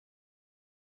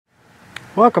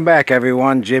Welcome back,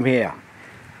 everyone. Jim here.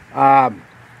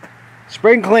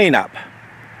 Spring cleanup.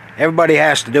 Everybody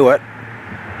has to do it,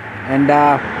 and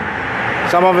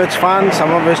some of it's fun,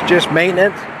 some of it's just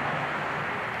maintenance.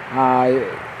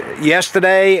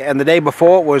 Yesterday and the day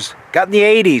before it was got in the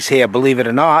 80s here, believe it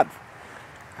or not.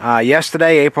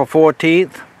 Yesterday, April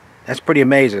 14th. That's pretty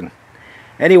amazing.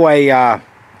 Anyway,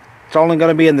 it's only going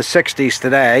to be in the 60s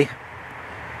today.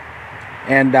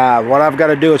 And what I've got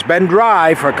to do, it's been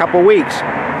dry for a couple weeks.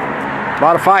 A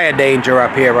lot of fire danger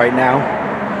up here right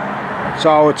now.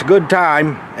 So it's a good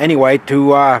time, anyway,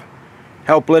 to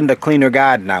help Linda clean her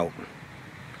garden out.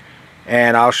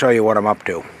 And I'll show you what I'm up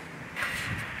to.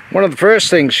 One of the first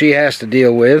things she has to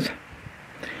deal with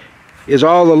is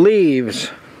all the leaves.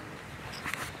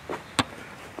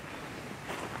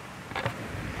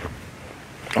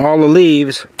 All the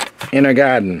leaves in her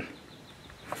garden.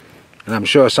 And I'm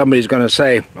sure somebody's going to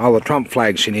say all the Trump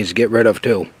flags she needs to get rid of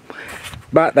too.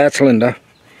 But that's Linda.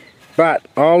 But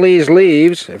all these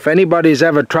leaves, if anybody's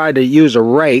ever tried to use a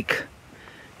rake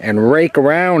and rake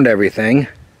around everything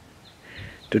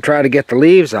to try to get the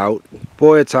leaves out,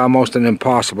 boy, it's almost an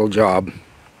impossible job.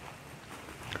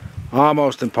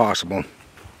 Almost impossible.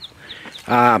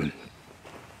 But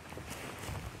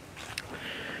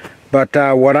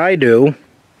what I do,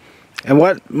 and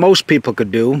what most people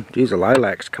could do, geez, the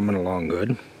lilac's coming along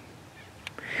good.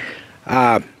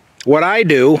 What I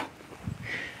do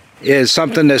is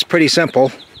something that's pretty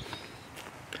simple,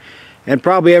 and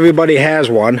probably everybody has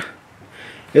one,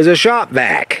 is a shop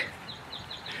vac.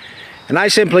 And I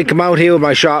simply come out here with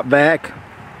my shop vac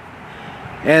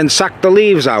and suck the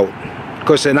leaves out. Of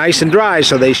course, they're nice and dry,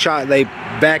 so they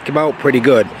vacuum out pretty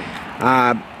good.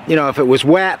 You know, if it was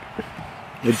wet,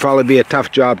 it'd probably be a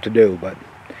tough job to do, but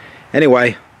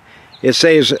anyway, it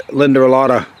saves Linda a lot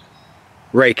of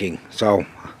raking, so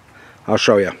I'll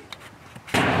show you.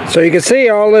 So you can see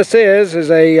all this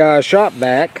is a shop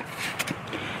vac.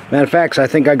 Matter of fact, I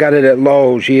think I got it at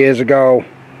Lowe's years ago.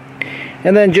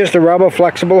 And then just a rubber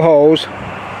flexible hose,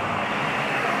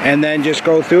 and then just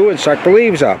go through and suck the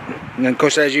leaves up. And then of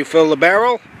course, as you fill the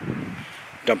barrel,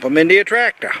 dump them into your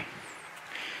tractor.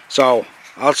 So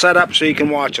I'll set up so you can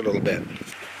watch a little bit.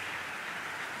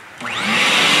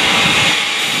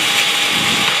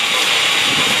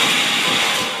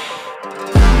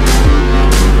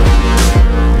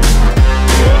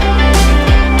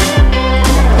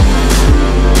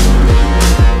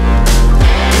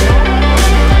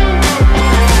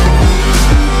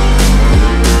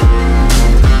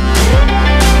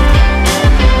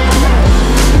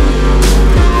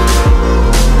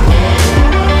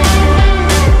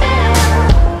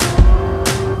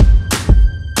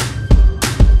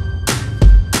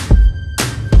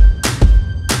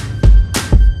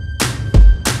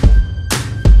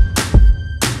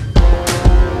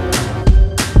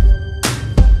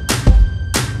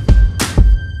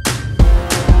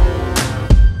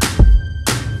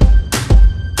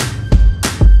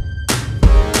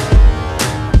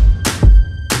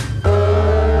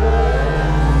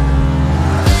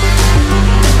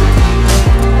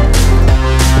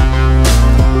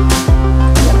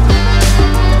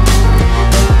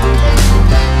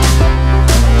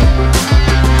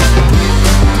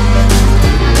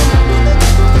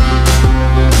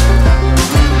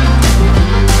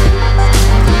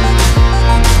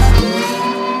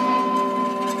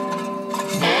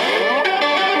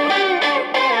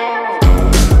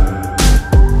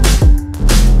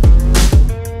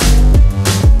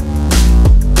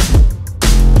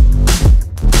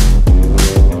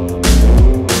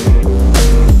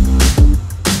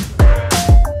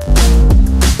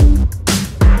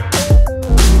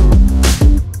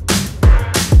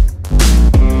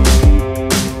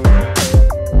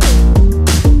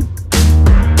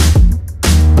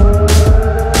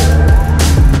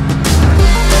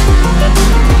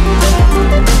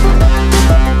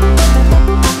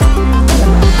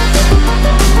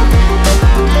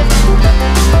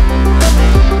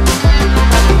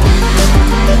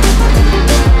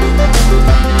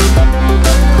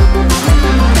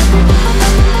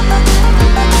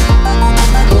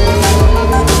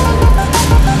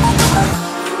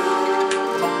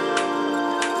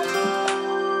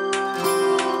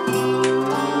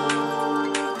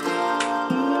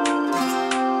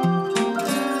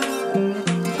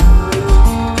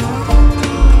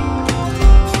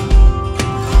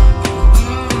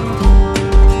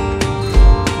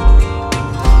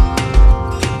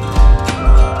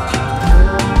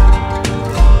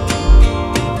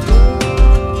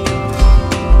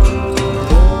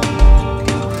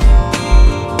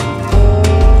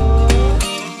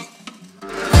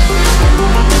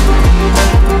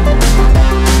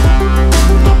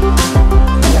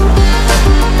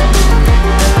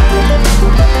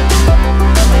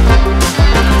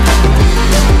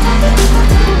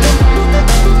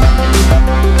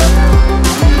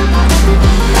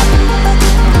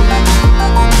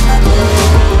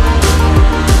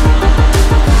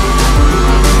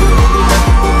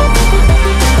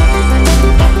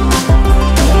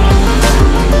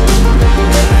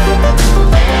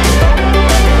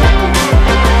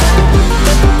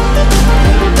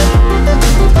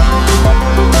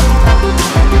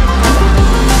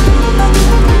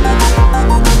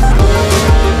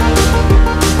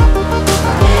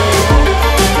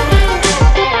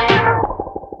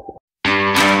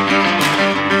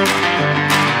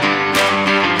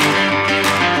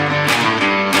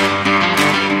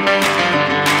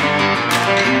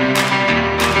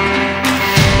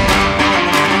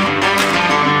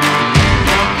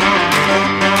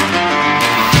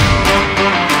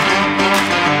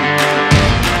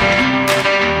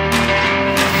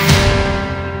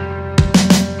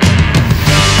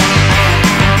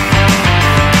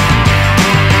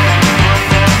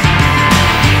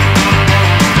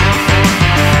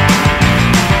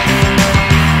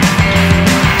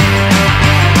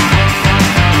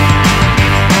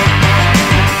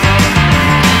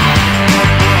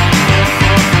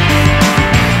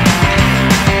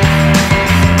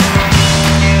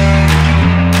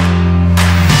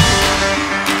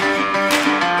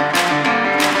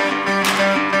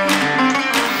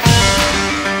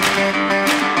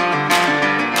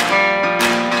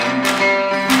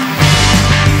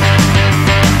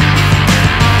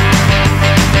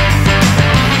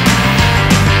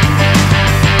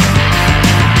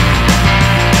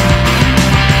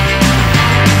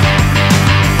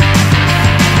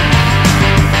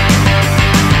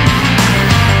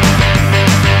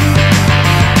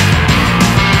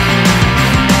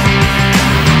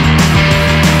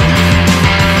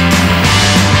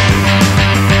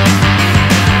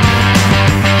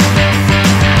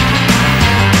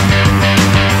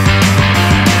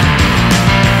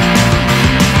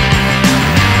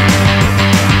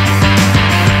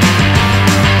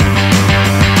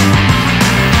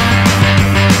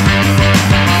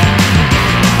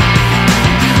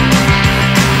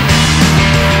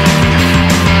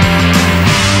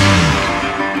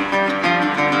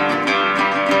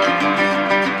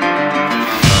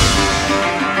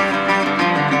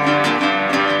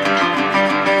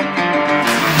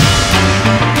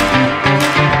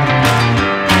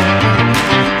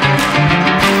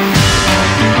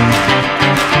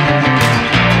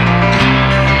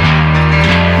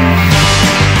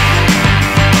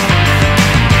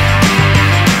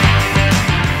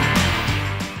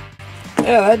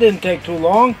 that didn't take too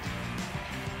long.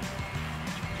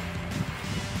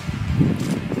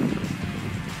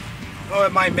 Oh,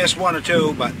 it might miss one or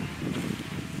two, but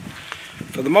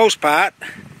for the most part,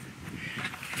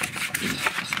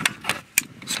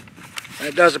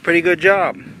 that does a pretty good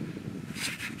job.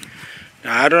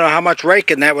 Now, I don't know how much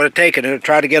raking that would have taken to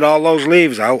try to get all those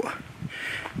leaves out,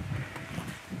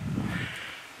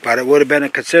 but it would have been a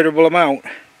considerable amount.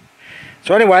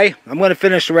 So anyway, I'm going to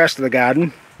finish the rest of the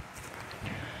garden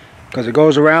because it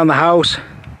goes around the house,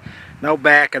 no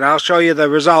back, and I'll show you the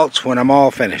results when I'm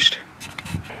all finished.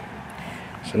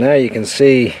 So now you can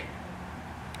see,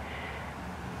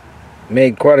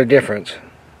 made quite a difference.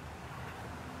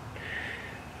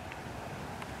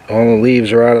 All the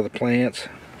leaves are out of the plants.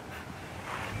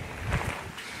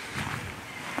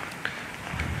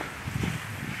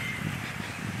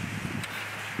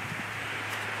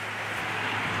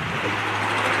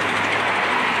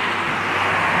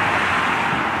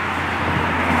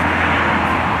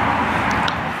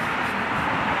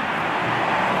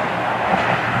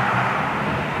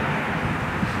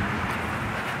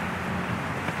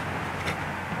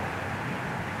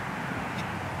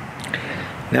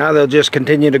 Now they'll just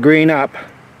continue to green up.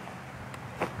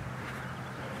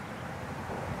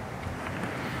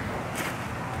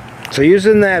 So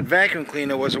using that vacuum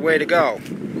cleaner was a way to go.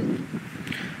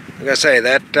 Like I say,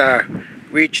 that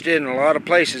reached in a lot of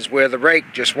places where the rake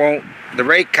just won't, the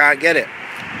rake can't get it.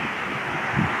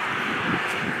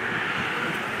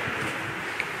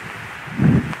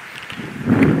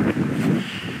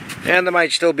 And there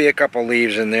might still be a couple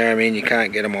leaves in there. I mean, you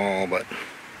can't get them all, but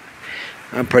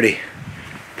I'm pretty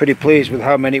pleased with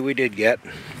how many we did get.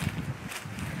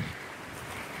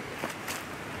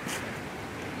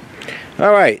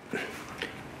 Alright,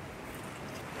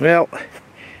 well,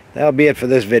 that'll be it for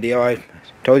this video. I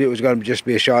told you it was going to just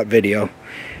be a short video.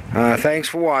 Thanks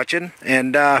for watching,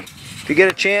 and if you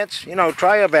get a chance, you know,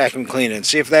 try a vacuum cleaner and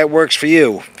see if that works for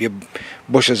you, if your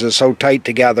bushes are so tight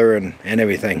together and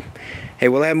everything. Hey,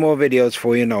 we'll have more videos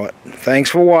for you know it. Thanks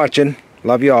for watching.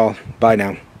 Love you all. Bye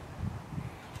now.